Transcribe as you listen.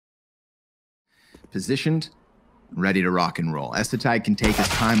positioned, ready to rock and roll. Estetag can take his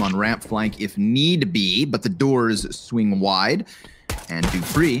time on ramp flank if need be, but the doors swing wide, and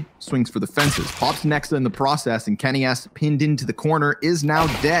dupreeh swings for the fences. Pops Nexa in the process, and Kenny S, pinned into the corner, is now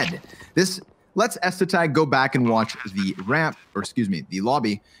dead. This lets Estetag go back and watch the ramp, or excuse me, the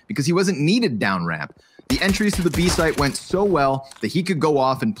lobby, because he wasn't needed down ramp. The entries to the B site went so well that he could go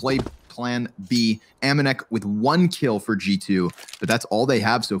off and play plan B. Amanek with 1 kill for G2, but that's all they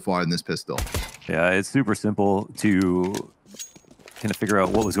have so far in this pistol. Yeah, it's super simple to kind of figure out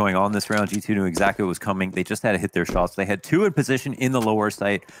what was going on this round. G2 knew exactly what was coming. They just had to hit their shots. They had 2 in position in the lower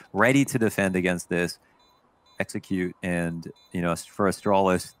site, ready to defend against this, execute, and you know, for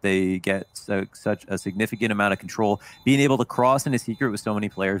Astralis, they get such a significant amount of control, being able to cross into secret with so many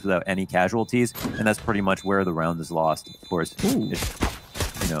players without any casualties, and that's pretty much where the round is lost. Of course, you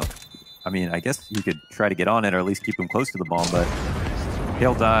know, I mean, I guess you could try to get on it or at least keep him close to the bomb, but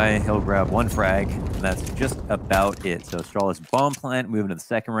he'll die, he'll grab 1 frag, and that's just about it. So Astralis bomb plant, moving to the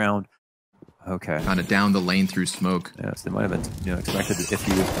second round. Okay. Kind of down the lane through smoke. Yes, they might have been, you know, expected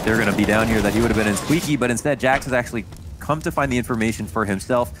if they're going to be down here that he would have been in squeaky, but instead Jax has actually come to find the information for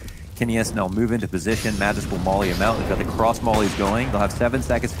himself. Kenny S now move into position. Magisk will molly him out. They've got the cross mollies going. They'll have 7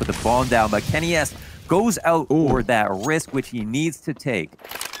 seconds to put the bomb down, but Kenny S goes out for that risk, which he needs to take.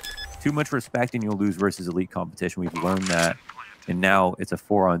 Too much respect and you'll lose versus elite competition. We've learned that. And now it's a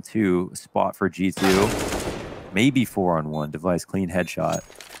 4-on-2 spot for G2. Maybe 4-on-1. Device clean headshot.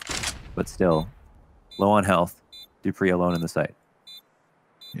 But still, low on health. dupreeh alone in the site.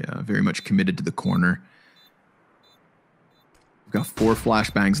 Yeah, very much committed to the corner. We've got 4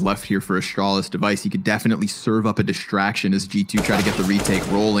 flashbangs left here for Astralis. Device, he could definitely serve up a distraction as G2 try to get the retake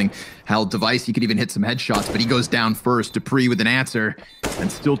rolling. Hell, Device, he could even hit some headshots, but he goes down first. dupreeh with an answer.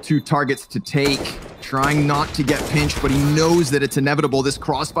 And still 2 targets to take. Trying not to get pinched, but he knows that it's inevitable. This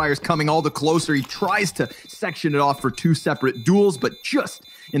crossfire is coming all the closer. He tries to section it off for 2 separate duels, but just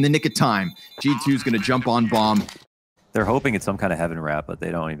in the nick of time, G2's going to jump on bomb. They're hoping it's some kind of heaven wrap, but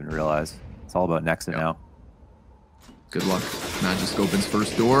they don't even realize. It's all about Nexa now. Good luck. Magisk opens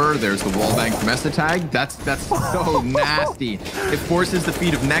first door. There's the wallbang from Estetag. That's so nasty. It forces the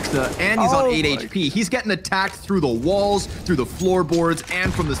feet of Nexa, and he's on 8 HP. He's getting attacked through the walls, through the floorboards,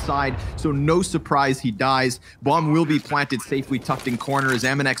 and from the side, so no surprise he dies. Bomb will be planted safely tucked in corner as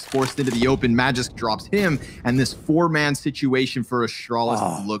Amanek's forced into the open. Magisk drops him, and this 4-man situation for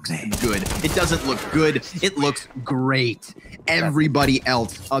Astralis looks good. It doesn't look good. It looks great. Everybody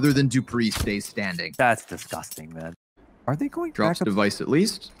else other than dupreeh stays standing. That's disgusting, man. Are they going drops Device at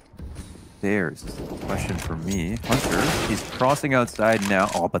least? There's a question for me. Hunter, he's crossing outside now.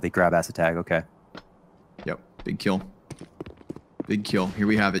 Oh, but they grab Estetag. Okay. Yep, big kill. Big kill. Here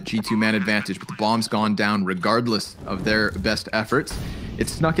we have it. G2 man advantage, but the bomb's gone down regardless of their best efforts. It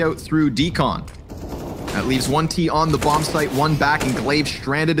snuck out through Decon. That leaves 1 T on the bomb site, 1 back, and Glaive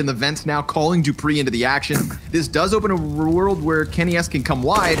stranded in the vents now, calling dupreeh into the action. This does open a world where Kenny S can come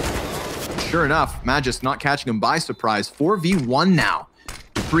wide. Sure enough, Magisk not catching him by surprise. 4v1 now.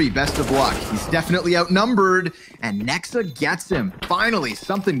 dupreeh, best of luck. He's definitely outnumbered, and Nexa gets him. Finally,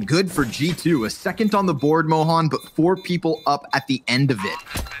 something good for G2. A second on the board, Mohan, but 4 people up at the end of it.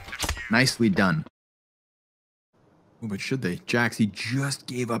 Nicely done. Oh, but should they? Jax, he just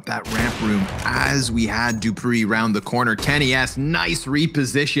gave up that ramp room as we had dupreeh round the corner. Kenny S, nice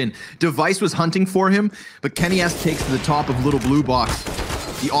reposition. Device was hunting for him, but Kenny S takes to the top of little blue box.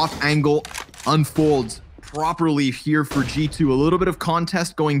 The off angle unfolds properly here for G2. A little bit of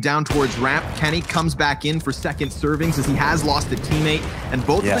contest going down towards ramp. Kenny comes back in for second servings as he has lost a teammate, and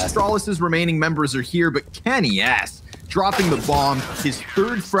both of Astralis' remaining members are here, but Kenny S dropping the bomb, his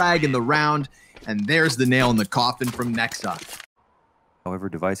 3rd frag in the round, and there's the nail in the coffin from Nexa. However,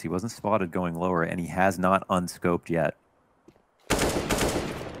 Device, he wasn't spotted going lower, and he has not unscoped yet.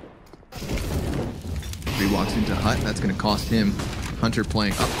 He walks into Hut, that's going to cost him. Hunter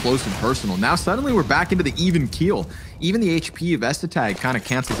playing up close and personal. Now suddenly we're back into the even keel. Even the HP of Estetag kind of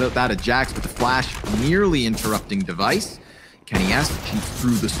cancels out that of Jax, but the flash nearly interrupting Device. Kenny S cheats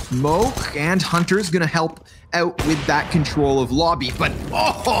through the smoke, and Hunter's gonna help out with that control of lobby, but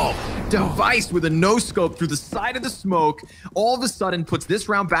Device with a no-scope through the side of the smoke, all of a sudden puts this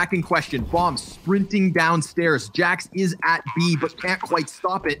round back in question. Bomb sprinting downstairs. Jax is at B, but can't quite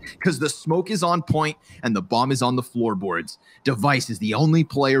stop it because the smoke is on point and the bomb is on the floorboards. Device is the only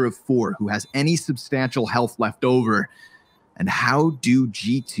player of 4 who has any substantial health left over. And how do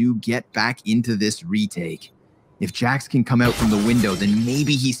G2 get back into this retake? If Jax can come out from the window, then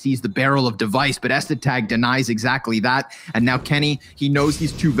maybe he sees the barrel of Device, but Estetag denies exactly that. And now Kenny, he knows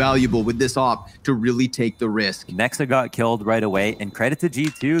he's too valuable with this op to really take the risk. Nexa got killed right away, and credit to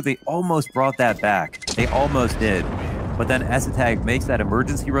G2, they almost brought that back. They almost did. But then Estetag makes that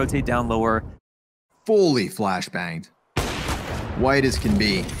emergency rotate down lower. Fully flashbanged. White as can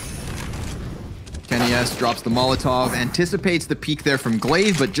be. Kenny S drops the Molotov, anticipates the peek there from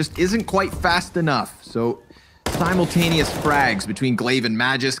Glaive, but just isn't quite fast enough. So simultaneous frags between Glaive and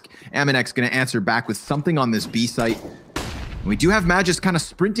Magisk. Aminek's going to answer back with something on this B site. And we do have Magisk kind of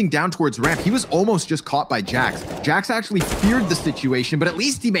sprinting down towards ramp. He was almost just caught by Jax. Jax actually feared the situation, but at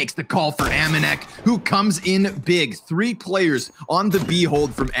least he makes the call for Aminek, who comes in big. 3 players on the B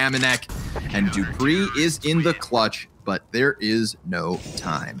hold from Aminek. And Dupree is in the clutch, but there is no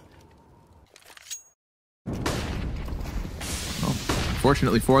time. Well,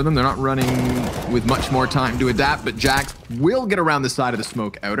 fortunately for them, they're not running with much more time to adapt, but Jax will get around the side of the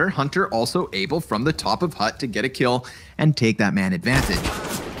smoke outer. Hunter also able from the top of hut to get a kill and take that man advantage.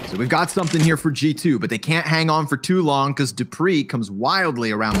 So we've got something here for G2, but they can't hang on for too long because Dupree comes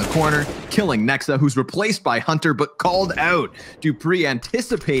wildly around the corner, killing Nexa, who's replaced by Hunter, but called out. Dupree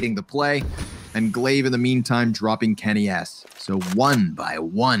anticipating the play, and Glaive in the meantime dropping Kenny S. So one by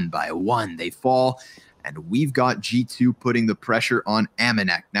one, they fall. And we've got G2 putting the pressure on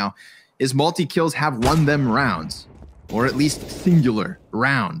Aminek. Now, his multi-kills have won them rounds, or at least singular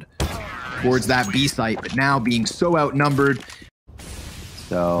round, towards that B site, but now being so outnumbered.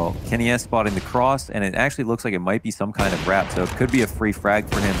 So Kenny S spotting the cross, and it actually looks like it might be some kind of wrap, so it could be a free frag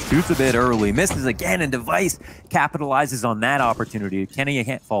for him. Shoots a bit early, misses again, and Device capitalizes on that opportunity. Kenny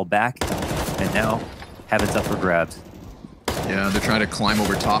can't fall back, and now Heaven's up for grabs. Yeah, they're trying to climb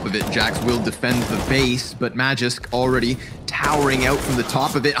over top of it. Jax will defend the base, but Magisk already towering out from the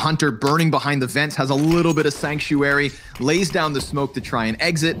top of it. Hunter burning behind the vents, has a little bit of sanctuary, lays down the smoke to try and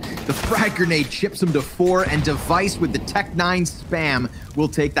exit. The frag grenade chips him to 4, and Device with the Tech 9 spam will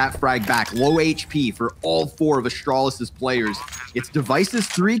take that frag back. Low HP for all 4 of Astralis' players. It's Device's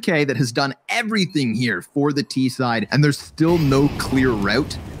 3K that has done everything here for the T side, and there's still no clear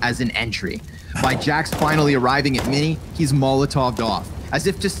route as an entry. By Jax finally arriving at Mini, he's Molotov'd off, as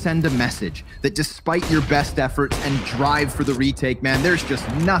if to send a message that despite your best efforts and drive for the retake, man, there's just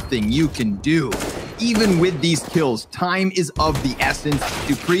nothing you can do. Even with these kills, time is of the essence.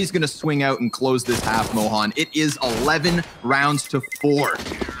 Dupree's gonna swing out and close this half, Mohan. It is 11 rounds to 4.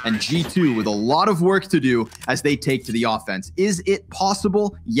 And G2 with a lot of work to do as they take to the offense. Is it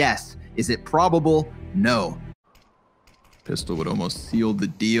possible? Yes. Is it probable? No. Pistol would almost seal the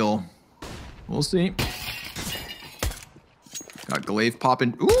deal. We'll see. Got Glaive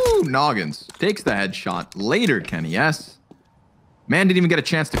popping. Ooh, noggins. Takes the headshot. Later, Kenny S. Man didn't even get a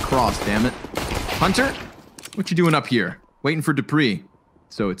chance to cross, damn it. Hunter, what you doing up here? Waiting for Dupree.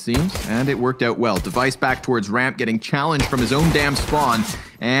 So it seems, and it worked out well. Device back towards ramp, getting challenged from his own damn spawn,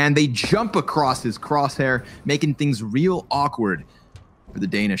 and they jump across his crosshair, making things real awkward for the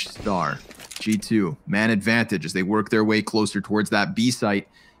Danish star. G2, man advantage as they work their way closer towards that B site.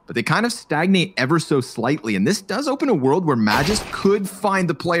 But they kind of stagnate ever so slightly, and this does open a world where Magisk could find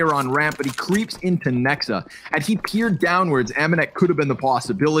the player on ramp, but he creeps into Nexa. Had he peered downwards, Aminek could have been the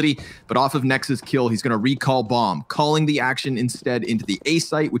possibility, but off of Nexa's kill, he's going to recall bomb, calling the action instead into the A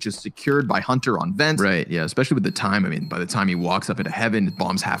site, which is secured by Hunter on vents. Right, yeah, especially with the time. I mean, by the time he walks up into heaven, the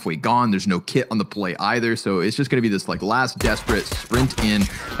bomb's halfway gone. There's no kit on the play either, so it's just going to be this like last desperate sprint in,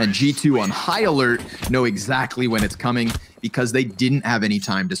 and G2 on high alert know exactly when it's coming, because they didn't have any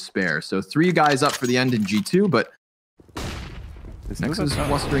time to spare. So 3 guys up for the end in G2, but Nexa's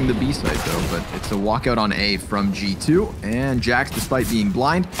clustering the B site though, but it's a walkout on A from G2, and Jax, despite being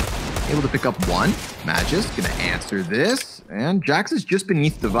blind, able to pick up 1. Magisk gonna answer this, and Jax is just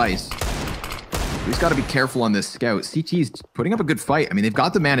beneath Device. He's got to be careful on this scout. CT's putting up a good fight. I mean, they've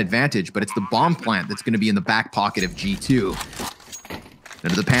got the man advantage, but it's the bomb plant that's gonna be in the back pocket of G2. Now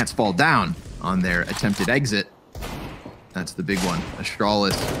do the pants fall down on their attempted exit? That's the big one.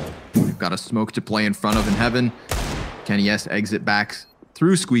 Astralis. We've got a smoke to play in front of in heaven. Kenny S exit back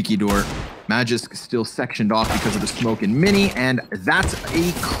through squeaky door. Magisk still sectioned off because of the smoke in Mini, and that's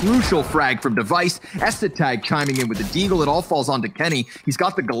a crucial frag from Device. Estetag chiming in with the deagle. It all falls onto Kenny. He's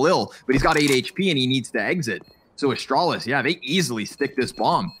got the Galil, but he's got 8 HP and he needs to exit. So Astralis, yeah, they easily stick this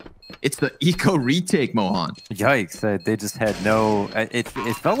bomb. It's the eco retake, Mohan. Yikes! They just had no. It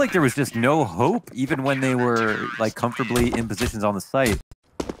felt like there was just no hope, even when they were like comfortably in positions on the site.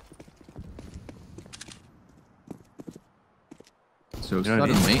 So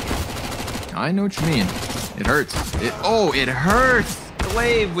suddenly, I know what you mean. It hurts. It hurts.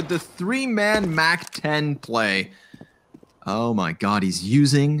 Glaive with the 3-man MAC-10 play. Oh my god, he's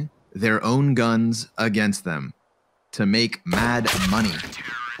using their own guns against them to make mad money.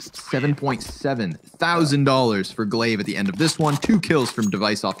 $7.7 thousand for Glaive at the end of this one. 2 kills from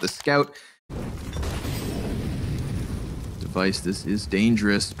Device off the scout. Device, this is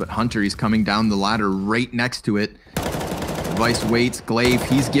dangerous, but Hunter, he's coming down the ladder right next to it. Device waits. Glaive,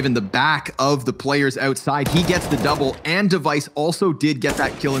 he's given the back of the players outside. He gets the double, and Device also did get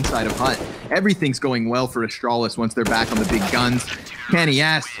that kill inside of Hut. Everything's going well for Astralis once they're back on the big guns. Kenny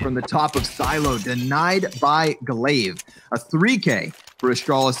S from the top of Silo, denied by Glaive. A 3K for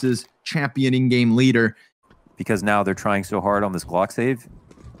Astralis's champion in-game leader. Because now they're trying so hard on this Glock save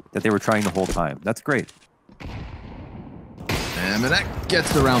that they were trying the whole time. That's great. And that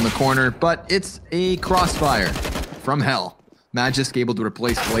gets around the corner, but it's a crossfire from hell. Magisk able to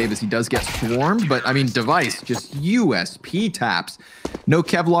replace Glaive as he does get swarmed, but I mean, Device just USP taps. No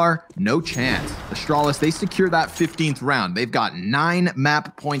Kevlar, no chance. Astralis, they secure that 15th round. They've got 9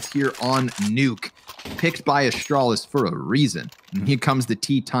 map points here on Nuke, picked by Astralis for a reason. And here comes the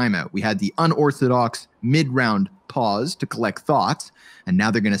T timeout. We had the unorthodox mid-round pause to collect thoughts, and now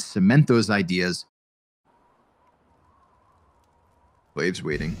they're going to cement those ideas. Glaive's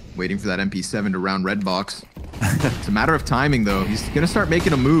waiting for that MP7 to round red box. It's a matter of timing, though. He's going to start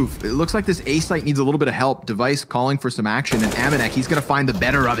making a move. It looks like this A site needs a little bit of help. Device calling for some action, and Amanek, he's going to find the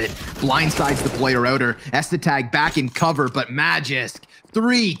better of it. Blindsides the player outer. Estetag back in cover, but Magisk,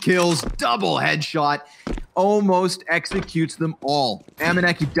 3 kills, double headshot, almost executes them all.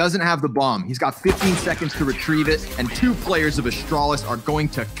 Amanek, he doesn't have the bomb. He's got 15 seconds to retrieve it, and 2 players of Astralis are going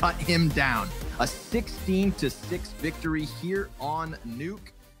to cut him down. A 16-6 victory here on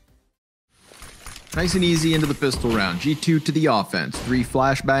Nuke. Nice and easy into the pistol round. G2 to the offense. 3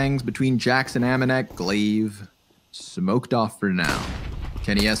 flashbangs between Jax and Amanek. Glaive smoked off for now.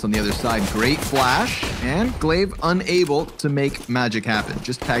 Kenny S on the other side. Great flash. And Glaive unable to make magic happen.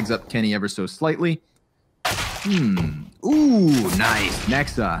 Just tags up Kenny ever so slightly. Ooh, nice.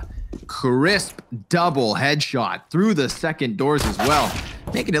 Nexa. Crisp double headshot through the second doors as well.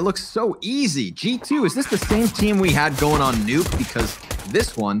 Making it look so easy. G2, is this the same team we had going on Nuke? Because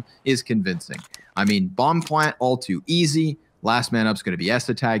this one is convincing. I mean, bomb plant all too easy. Last man up's going to be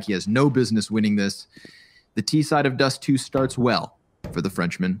Estetag. He has no business winning this. The T side of Dust 2 starts well for the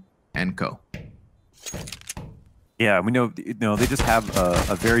Frenchman and co. Yeah, we know, they just have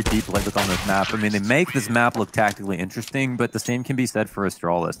a very deep playbook on this map. I mean, they make this map look tactically interesting, but the same can be said for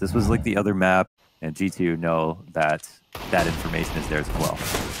Astralis. This was like the other map, and G2 know that that information is there as well.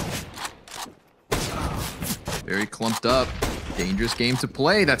 Very clumped up. Dangerous game to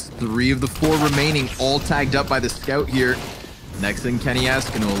play. That's 3 of the 4 remaining, all tagged up by the scout here. Next thing, Kenny S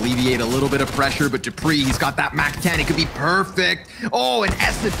going to alleviate a little bit of pressure, but Dupree, he's got that MAC-10. It could be perfect. Oh, and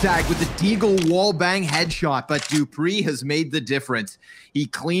Estetag with the Deagle wallbang headshot, but Dupree has made the difference. He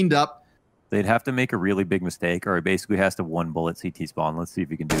cleaned up. They'd have to make a really big mistake, or he basically has to 1-bullet CT spawn. Let's see if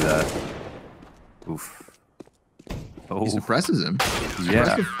he can do that. Oof. Oh. He suppresses him.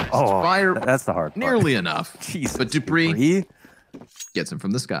 Yeah. Oh, fire. That's the hard part. Nearly enough. Jesus, but Dupree gets him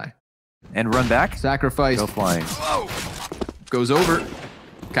from the sky. And run back. Sacrifice. Go flying. Whoa. Goes over.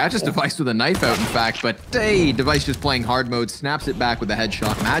 Catches Device with a knife out, in fact, but hey, Device just playing hard mode, snaps it back with a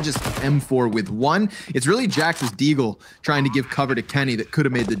headshot. Magisk M4 with 1. It's really Jax's Deagle trying to give cover to Kenny that could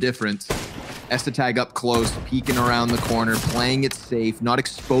have made the difference. Estetag up close, peeking around the corner, playing it safe, not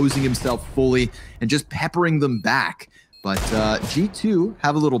exposing himself fully, and just peppering them back. But G2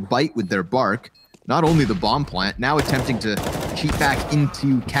 have a little bite with their bark. Not only the bomb plant, now attempting to cheat back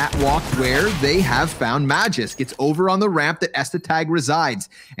into Catwalk, where they have found Magisk. It's over on the ramp that Estetag resides.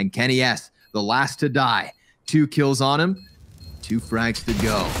 And Kenny S, the last to die. 2 kills on him, 2 frags to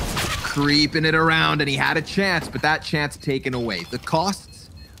go. Creeping it around, and he had a chance, but that chance taken away. The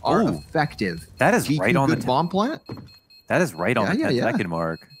costs are effective. That is G2 right on the bomb plant. That is right on the 10-second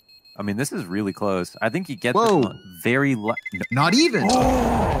mark. I mean, this is really close. I think he gets this one very... Not even.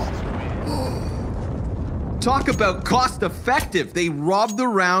 Talk about cost effective. They robbed the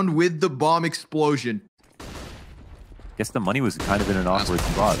round with the bomb explosion. Guess the money was kind of in an awkward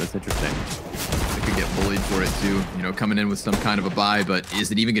spot. That's interesting. They could get bullied for it too. You know, coming in with some kind of a buy, but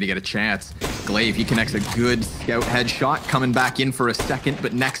is it even going to get a chance? Glaive, he connects a good scout headshot, coming back in for a second,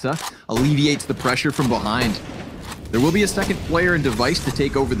 but Nexa alleviates the pressure from behind. There will be a second player and Device to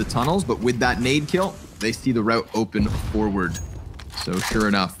take over the tunnels, but with that nade kill, they see the route open forward. So sure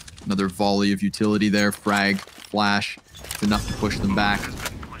enough, another volley of utility there. Frag, flash, enough to push them back.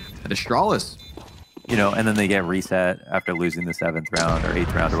 At Astralis. You know, and then they get reset after losing the 7th round or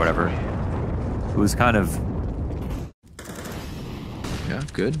 8th round or whatever. It was kind of...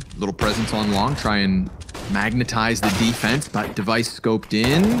 Good. Little presence on long. Try and magnetize the defense, but device scoped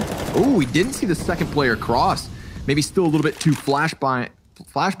in. Oh, we didn't see the second player cross. Maybe still a little bit too flashbang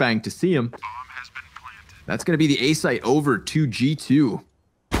to see him. That's going to be the A site over to G2.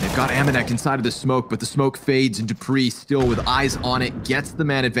 They've got Amanek inside of the smoke, but the smoke fades, and Dupree, still with eyes on it, gets the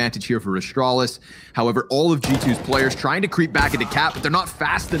man advantage here for Astralis. However, all of G2's players trying to creep back into Cap, but they're not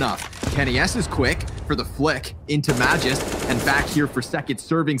fast enough. Kenny S is quick for the flick into Magisk, and back here for second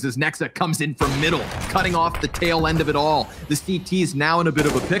servings as Nexa comes in from middle, cutting off the tail end of it all. The CT is now in a bit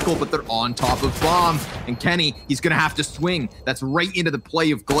of a pickle, but they're on top of Bomb, and Kenny, he's gonna have to swing. That's right into the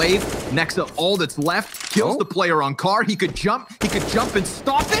play of Glaive. Nexa, all that's left, kills the player on car. He could jump and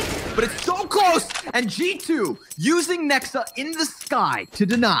stop it, but it's so close, and G2 using Nexa in the sky to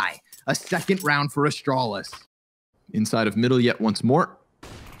deny a second round for Astralis. Inside of middle yet once more.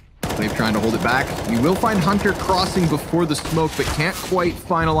 Glaive trying to hold it back. We will find Hunter crossing before the smoke, but can't quite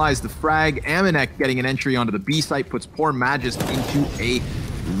finalize the frag. Amanek getting an entry onto the B site puts poor Magisk into a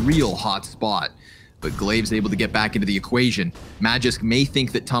real hot spot. But Glaive's able to get back into the equation. Magisk may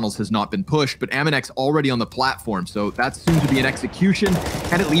think that tunnels has not been pushed, but Amanek's already on the platform, so that's soon to be an execution,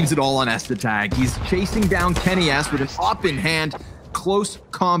 and it leaves it all on Estetag. He's chasing down Kenny S with an op in hand. Close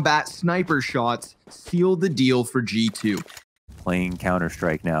combat sniper shots seal the deal for G2. Playing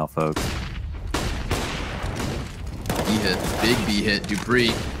Counter-Strike now, folks. B hit, big B hit,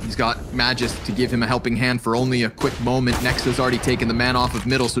 Dupree. He's got Magisk to give him a helping hand for only a quick moment. Nexa's already taken the man off of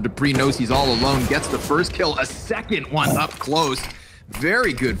middle, so Dupree knows he's all alone. Gets the first kill, a second one up close.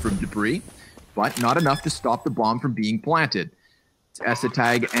 Very good from Dupree, but not enough to stop the bomb from being planted. It's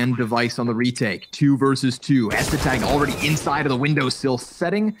Estetag and Device on the retake. 2 versus 2. Estetag already inside of the windowsill,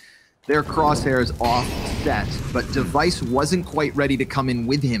 setting their crosshairs offset, but Device wasn't quite ready to come in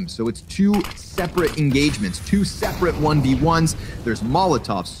with him, so it's 2 separate engagements, 2 separate 1v1s. There's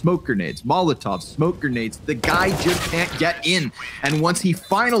Molotovs, smoke grenades, Molotovs, smoke grenades. The guy just can't get in, and once he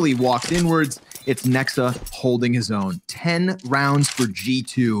finally walks inwards, it's Nexa holding his own. 10 rounds for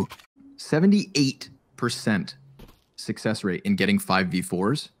G2, 78% success rate in getting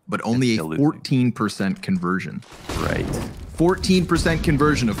 5v4s, but only a 14% conversion. Right. 14%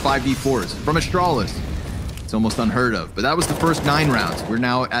 conversion of 5v4s from Astralis. It's almost unheard of, but that was the first 9 rounds. We're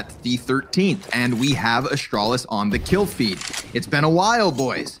now at the 13th, and we have Astralis on the kill feed. It's been a while,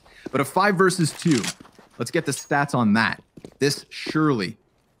 boys, but a 5 versus 2. Let's get the stats on that. This surely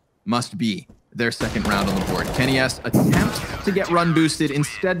must be their second round on the board. Kenny S attempts to get run boosted,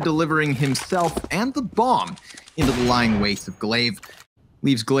 instead delivering himself and the bomb into the lying waste of Glaive.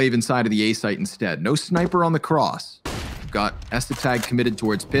 Leaves Glaive inside of the A site instead. No sniper on the cross. Got Estetag committed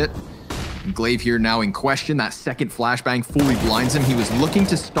towards pit. And Glaive here now in question. That second flashbang fully blinds him. He was looking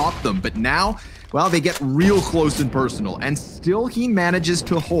to stop them, but now, well, they get real close and personal, and still he manages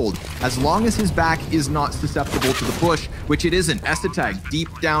to hold, as long as his back is not susceptible to the push, which it isn't. Estetag deep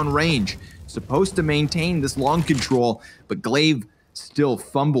down range, supposed to maintain this long control, but Glaive still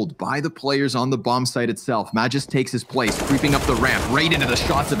fumbled by the players on the bomb site itself. Magisk takes his place, creeping up the ramp, right into the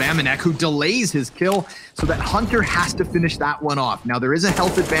shots of Amanek, who delays his kill, so that Hunter has to finish that one off. Now, there is a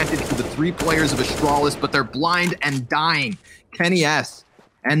health advantage for the 3 players of Astralis, but they're blind and dying. Kenny S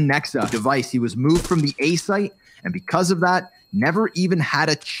and Nexa. Device, he was moved from the A site, and because of that, never even had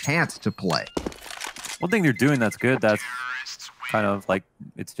a chance to play. One thing they're doing that's good, that's kind of like,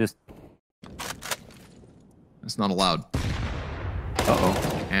 it's just... It's not allowed.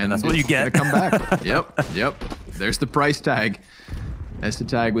 Uh-oh. And that's what you get. Come back. Yep. There's the price tag.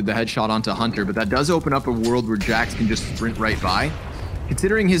 Estetag with the headshot onto Hunter, but that does open up a world where Jax can just sprint right by.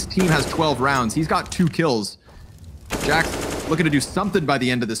 Considering his team has 12 rounds, he's got 2 kills. Jax looking to do something by the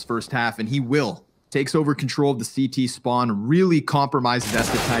end of this first half, and he will. Takes over control of the CT spawn, really compromises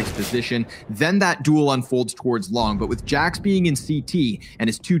Estetag's position. Then that duel unfolds towards long, but with Jax being in CT and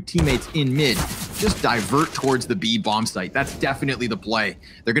his 2 teammates in mid, just divert towards the B bomb site. That's definitely the play.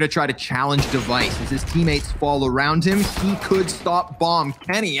 They're going to try to challenge Device. As his teammates fall around him, he could stop bomb.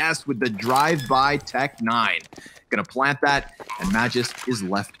 Kenny S with the drive-by Tech 9. Going to plant that, and Magisk is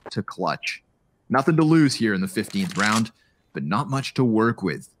left to clutch. Nothing to lose here in the 15th round, but not much to work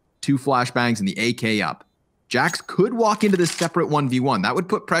with. 2 flashbangs and the AK up. Jax could walk into this separate 1v1. That would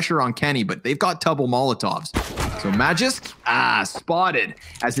put pressure on Kenny, but they've got double Molotovs. So Magisk, spotted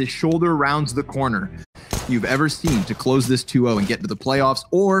as his shoulder rounds the corner. You've ever seen to close this 2-0 and get to the playoffs,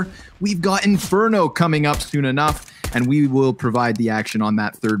 or we've got Inferno coming up soon enough, and we will provide the action on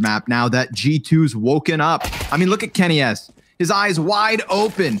that 3rd map now that G2's woken up. I mean, look at Kenny S. His eyes wide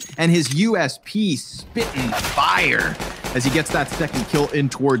open and his USP spitting fire. as he gets that second kill in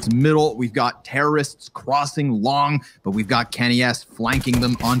towards middle. We've got terrorists crossing long, but we've got Kenny S flanking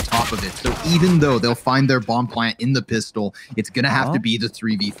them on top of it. So even though they'll find their bomb plant in the pistol, it's going to have to be the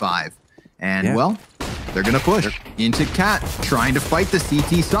 3v5. And well, they're going to push into Cat, trying to fight the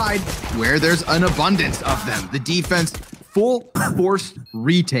CT side where there's an abundance of them. The defense, full force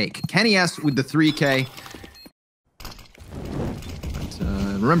retake. Kenny S with the 3K. But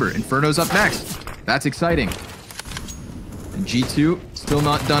remember, Inferno's up next. That's exciting. And G2 still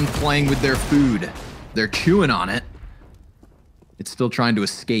not done playing with their food. They're chewing on it. It's still trying to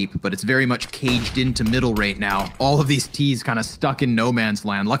escape, but it's very much caged into middle right now. All of these T's kind of stuck in no man's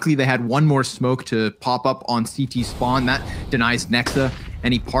land. Luckily, they had one more smoke to pop up on CT spawn. That denies Nexa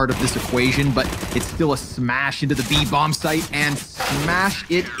any part of this equation, but it's still a smash into the B bomb site, and smash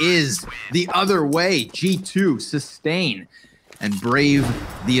it is the other way. G2 sustain and brave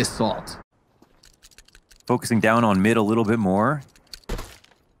the assault. Focusing down on mid a little bit more.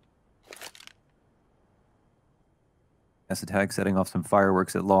 Attack setting off some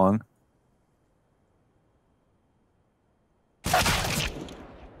fireworks at long.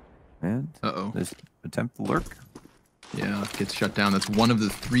 And there's attempt to lurk. Yeah, gets shut down. That's one of the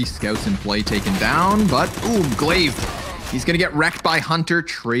 3 scouts in play taken down, but ooh, Glaive. He's gonna get wrecked by Hunter,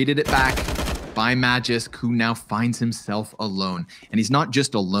 traded it back by Magisk, who now finds himself alone. And he's not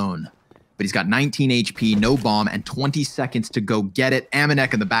just alone, but he's got 19 HP, no bomb, and 20 seconds to go get it.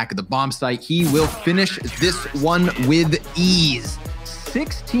 Amanek in the back of the bomb site. He will finish this one with ease.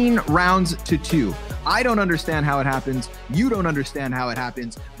 16 rounds to 2. I don't understand how it happens. You don't understand how it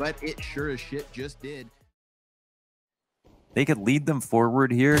happens, but it sure as shit just did. They could lead them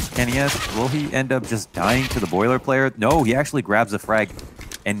forward here. Kenny S, will he end up just dying to the boiler player? No, he actually grabs a frag.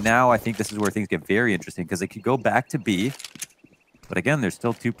 And now I think this is where things get very interesting, because they could go back to B. But again, there's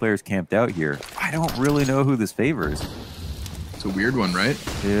still 2 players camped out here. I don't really know who this favors. It's a weird one, right?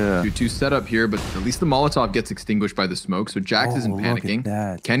 Yeah. 2-2 setup here, but at least the Molotov gets extinguished by the smoke, so Jax isn't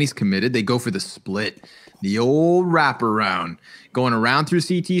panicking. Kenny's committed. They go for the split. The old wraparound. Going around through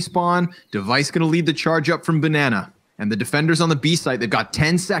CT spawn. Device going to lead the charge up from Banana. And the defenders on the B site, they've got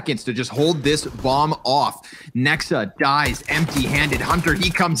 10 seconds to just hold this bomb off. Nexa dies empty-handed. Hunter,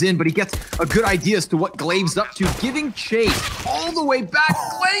 he comes in, but he gets a good idea as to what Glaive's up to, giving chase all the way back.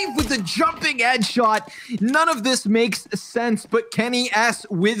 Glaive with the jumping headshot. None of this makes sense, but Kenny S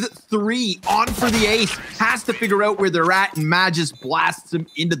with 3 on for the ace. Has to figure out where they're at, and Magis blasts him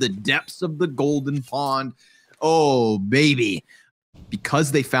into the depths of the golden pond. Oh, baby.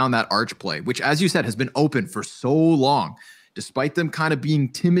 Because they found that arch play, which, as you said, has been open for so long, despite them kind of being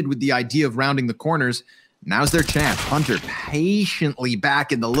timid with the idea of rounding the corners, now's their chance. Hunter patiently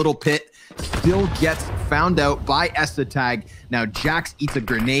back in the little pit, still gets found out by Esatag. Now Jax eats a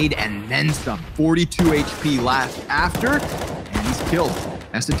grenade and then some. 42 HP left after, and he's killed.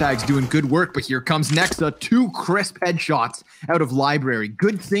 Esatag's doing good work, but here comes Nexa. 2 crisp headshots out of Library.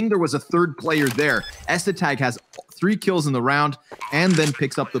 Good thing there was a 3rd player there. Esatag has 3 kills in the round and then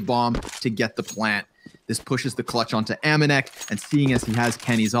picks up the bomb to get the plant. This pushes the clutch onto Amanek, and seeing as he has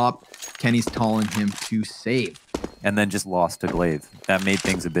Kenny's op, Kenny's calling him to save. And then just lost to Glaive. That made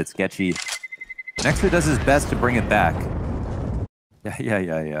things a bit sketchy. Nexa does his best to bring it back.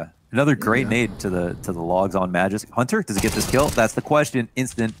 Yeah. Another great nade to the logs on Magisk. Hunter, does he get this kill? That's the question.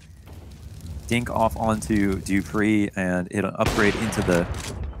 Instant dink off onto Dupree, and it'll upgrade into the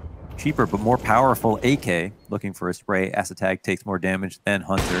cheaper but more powerful AK. Looking for a spray. Esatag takes more damage than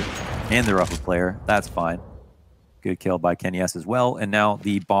Hunter, and they're up a player. That's fine. Good kill by Kenny S as well. And now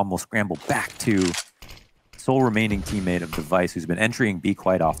the bomb will scramble back to sole remaining teammate of Device, who's been entering B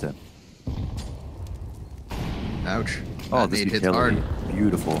quite often. Ouch. Oh, this hits hard.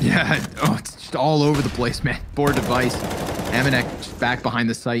 Beautiful. Yeah. Oh, it's just all over the place, man. Poor Device. Amanek just back behind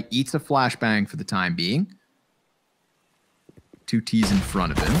the site, eats a flashbang for the time being. 2 T's in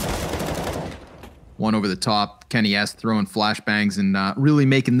front of him. 1 over the top. Kenny S throwing flashbangs and really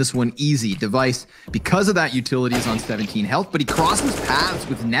making this one easy. Device, because of that utility, is on 17 health, but he crosses paths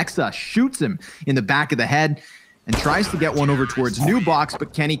with Nexa, shoots him in the back of the head, and tries to get one over towards New Box,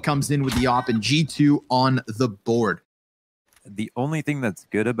 but Kenny comes in with the op and G2 on the board. The only thing that's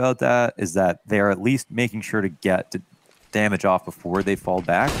good about that is that they're at least making sure to get damage off before they fall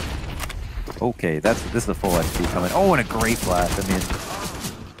back. Okay, this is a full XP coming. Oh, and a great flash. I mean,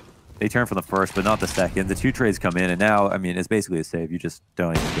 they turn for the first, but not the second. The 2 trades come in, and now, I mean, it's basically a save. You just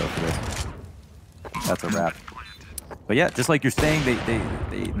don't even go for this. That's a wrap. But yeah, just like you're saying,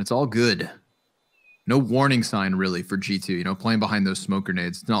 And it's all good. No warning sign, really, for G2. You know, playing behind those smoke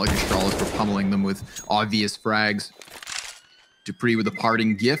grenades. It's not like Astralis were pummeling them with obvious frags. Dupree with a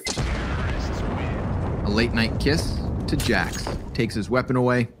parting gift. A late night kiss to Jax. Takes his weapon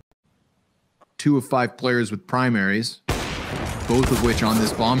away. 2 of 5 players with primaries, both of which on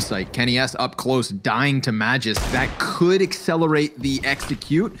this bomb site. Kenny S up close, dying to magisk. That could accelerate the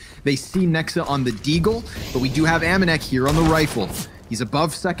execute. They see Nexa on the deagle, but we do have Amanek here on the rifle. He's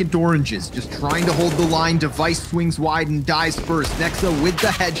above second oranges, just trying to hold the line. Device swings wide and dies first. Nexa with the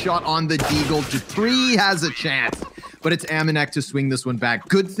headshot on the deagle. J3 has a chance, but it's Amanek to swing this one back.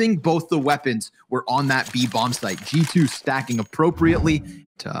 Good thing both the weapons were on that B bomb site. G2 stacking appropriately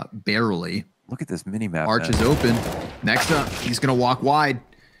to barely. Look at this mini-map. Arch is open. Nexa, he's going to walk wide.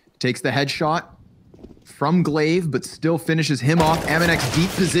 Takes the headshot from Glaive, but still finishes him off. Amanek's deep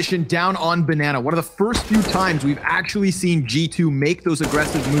position down on Banana. One of the first few times we've actually seen G2 make those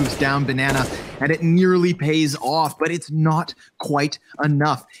aggressive moves down Banana, and it nearly pays off, but it's not quite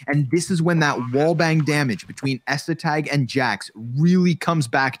enough. And this is when that wallbang damage between Esatag and Jax really comes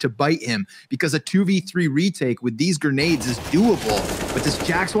back to bite him, because a 2v3 retake with these grenades is doable. But does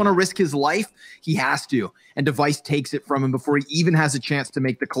Jax want to risk his life? He has to. And Device takes it from him before he even has a chance to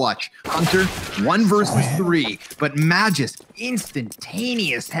make the clutch. Hunter, 1 versus 3. But magisk,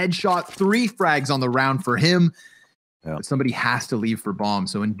 instantaneous headshot, 3 frags on the round for him. Yeah. But somebody has to leave for bomb.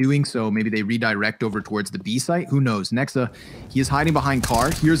 So in doing so, maybe they redirect over towards the B site. Who knows? Nexa, he is hiding behind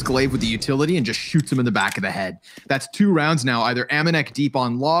car. Here's Glaive with the utility and just shoots him in the back of the head. That's 2 rounds now. Either Amanek deep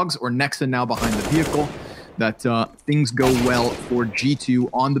on logs or Nexa now behind the vehicle. That things go well for G2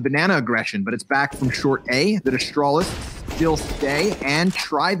 on the Banana aggression, but it's back from short A that Astralis still stay and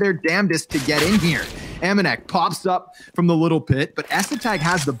try their damnedest to get in here. Amanek pops up from the little pit, but Esatag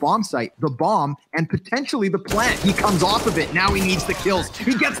has the bomb site, the bomb, and potentially the plant. He comes off of it. Now he needs the kills.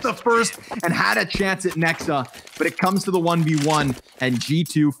 He gets the first and had a chance at Nexa, but it comes to the 1v1, and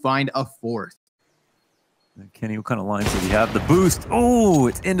G2 find a 4th. Kenny, what kind of lines do we have? The boost. Oh,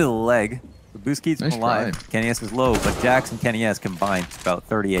 it's into the leg. The boost keeps him alive. Try. Kenny S is low, but Jax and Kenny S combined about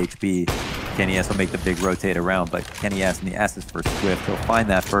 30 HP. Kenny S will make the big rotate around, but Kenny S and the S is for Swift. He'll find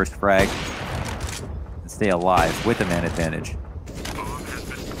that first frag and stay alive with the man advantage.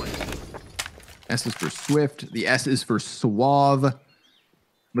 S is for Swift. The S is for Suave.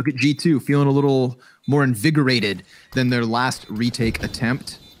 Look at G2 feeling a little more invigorated than their last retake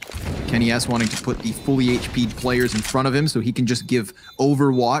attempt. Kenny S wanting to put the fully HP'd players in front of him so he can just give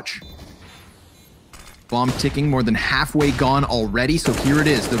Overwatch. Bomb ticking, more than halfway gone already. So here it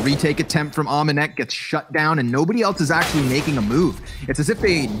is. The retake attempt from Amanek gets shut down and nobody else is actually making a move. It's as if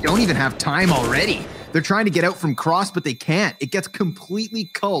they don't even have time already. They're trying to get out from cross, but they can't. It gets completely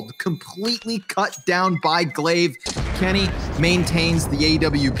culled, completely cut down by Glaive. Kenny maintains the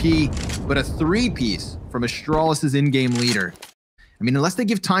AWP, but a 3-piece from Astralis' in-game leader. I mean, unless they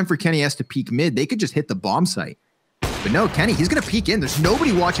give time for Kenny S to peek mid, they could just hit the bomb site. But no, Kenny, he's going to peek in. There's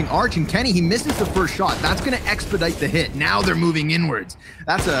nobody watching Arch, and Kenny, he misses the first shot. That's going to expedite the hit. Now they're moving inwards.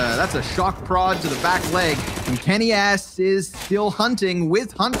 That's a shock prod to the back leg, and Kenny S is still hunting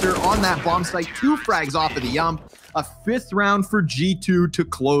with Hunter on that bomb site. 2 frags off of the Yump. A 5th round for G2 to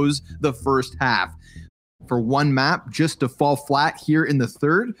close the first half. For 1 map, just to fall flat here in the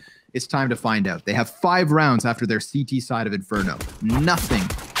 3rd, it's time to find out. They have 5 rounds after their CT side of Inferno. Nothing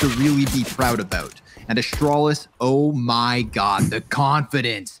to really be proud about. And Astralis, oh my God, the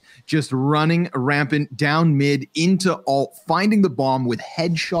confidence. Just running rampant down mid into alt, finding the bomb with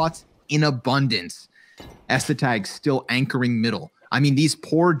headshots in abundance. Esatag still anchoring middle. I mean, these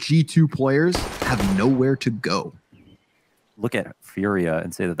poor G2 players have nowhere to go. Look at Furia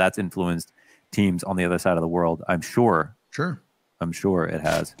and say that that's influenced teams on the other side of the world. I'm sure. Sure. I'm sure it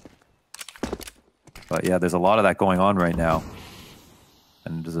has. But yeah, there's a lot of that going on right now.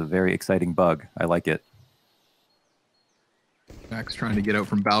 And it is a very exciting bug. I like it. Jax trying to get out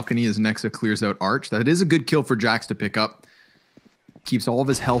from balcony as Nexa clears out Arch. That is a good kill for Jax to pick up. Keeps all of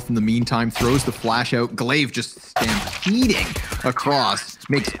his health in the meantime. Throws the flash out. Glaive just stampeding across.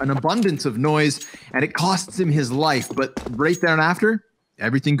 Makes an abundance of noise. And it costs him his life. But right thereafter,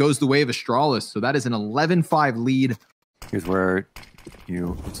 everything goes the way of Astralis. So that is an 11-5 lead. Here's where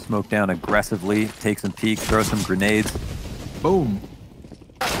you smoke down aggressively. Take some peeks. Throw some grenades. Boom.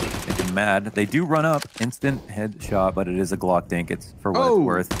 Make them mad. They do run up. Instant headshot, but it is a Glock dink. It's for what it's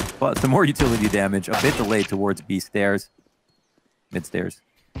worth. But some more utility damage. A bit delayed towards B stairs. Mid stairs.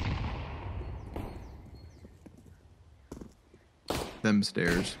 Them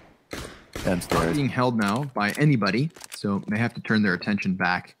stairs. Them stairs. Being held now by anybody, so they have to turn their attention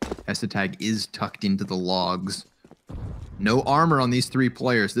back. Esatag is tucked into the logs. No armor on these 3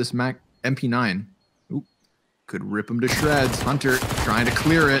 players. This MP9 Could rip him to shreds. Hunter trying to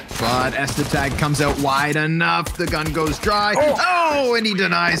clear it, but Estetag comes out wide enough. The gun goes dry. Oh, and he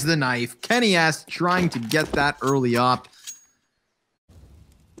denies the knife. Kenny S trying to get that early up.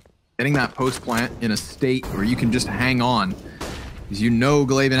 Getting that post plant in a state where you can just hang on. Because you know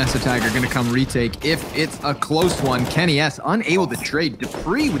Glaive and Estetag are going to come retake if it's a close one. Kenny S unable to trade.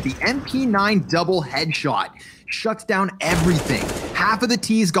 Dupree with the MP9 double headshot. Shuts down everything. Half of the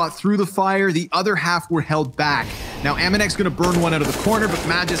T's got through the fire, the other half were held back. Now Amanek's gonna burn one out of the corner, but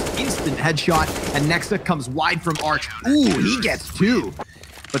magisk instant headshot, and Nexa comes wide from Arch. Ooh, he gets two.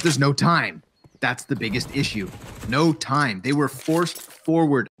 But there's no time. That's the biggest issue. No time. They were forced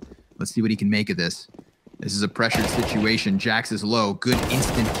forward. Let's see what he can make of this. This is a pressured situation. Jax is low. Good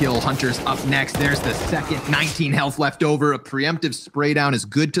instant kill. Hunter's up next. There's the second. 19 health left over. A preemptive spray down is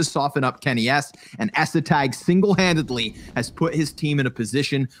good to soften up Kenny S. And Estetag single-handedly has put his team in a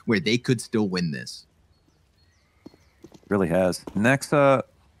position where they could still win this. Really has. Next,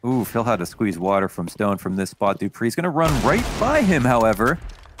 ooh, Phil had to squeeze water from Stone from this spot. Dupree's going to run right by him, however.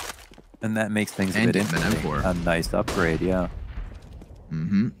 And that makes things a bit interesting. A nice upgrade, yeah.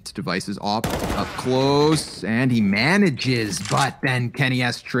 His device is up close, and he manages, but then Kenny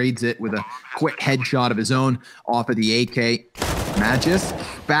S trades it with a quick headshot of his own off of the AK.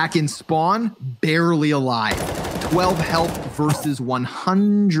 Magisk back in spawn, barely alive. 12 health versus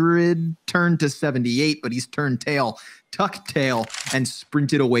 100, turned to 78, but he's turned tail, tucked tail, and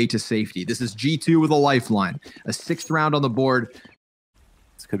sprinted away to safety. This is G2 with a lifeline. A 6th round on the board.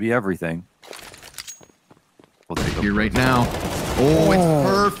 This could be everything. We'll take here right now. Oh, it's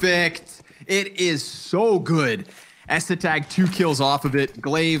perfect. It is so good. Estetag 2 kills off of it.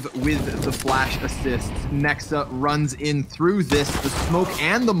 Glaive with the flash assist. Nexa runs in through this. The smoke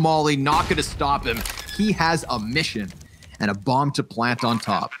and the molly not going to stop him. He has a mission and a bomb to plant on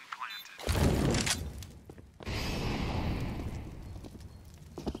top.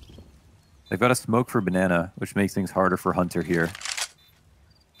 They've got a smoke for Banana, which makes things harder for Hunter here.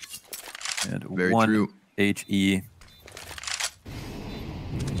 And very one true. HE.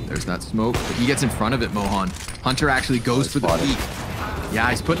 There's that smoke, but he gets in front of it, Mohan. Hunter actually goes for the peek. Yeah,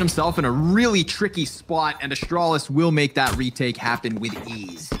 he's putting himself in a really tricky spot, and Astralis will make that retake happen with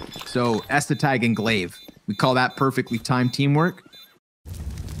ease. So, Estetag and Glaive. We call that perfectly timed teamwork.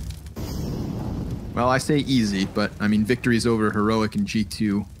 Well, I say easy, but I mean, victories over Heroic and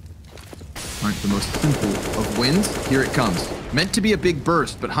G2 aren't the most simple of wins. Here it comes. Meant to be a big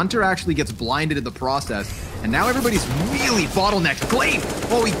burst, but Hunter actually gets blinded in the process. And now everybody's really bottlenecked. Glaive!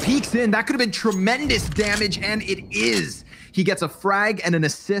 Oh, he peeks in. That could have been tremendous damage, and it is. He gets a frag and an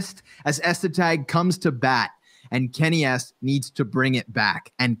assist as Estetag comes to bat. And Kenny S needs to bring it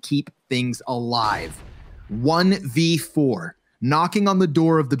back and keep things alive. 1v4. Knocking on the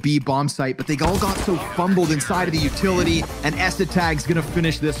door of the B bomb site, but they all got so fumbled inside of the utility, and Estetag's gonna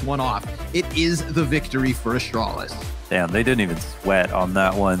finish this one off. It is the victory for Astralis. Damn, they didn't even sweat on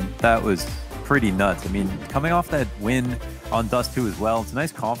that one. That was pretty nuts. I mean, coming off that win on Dust 2 as well, it's a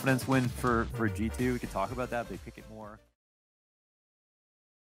nice confidence win for G2. We could talk about that. They pick it.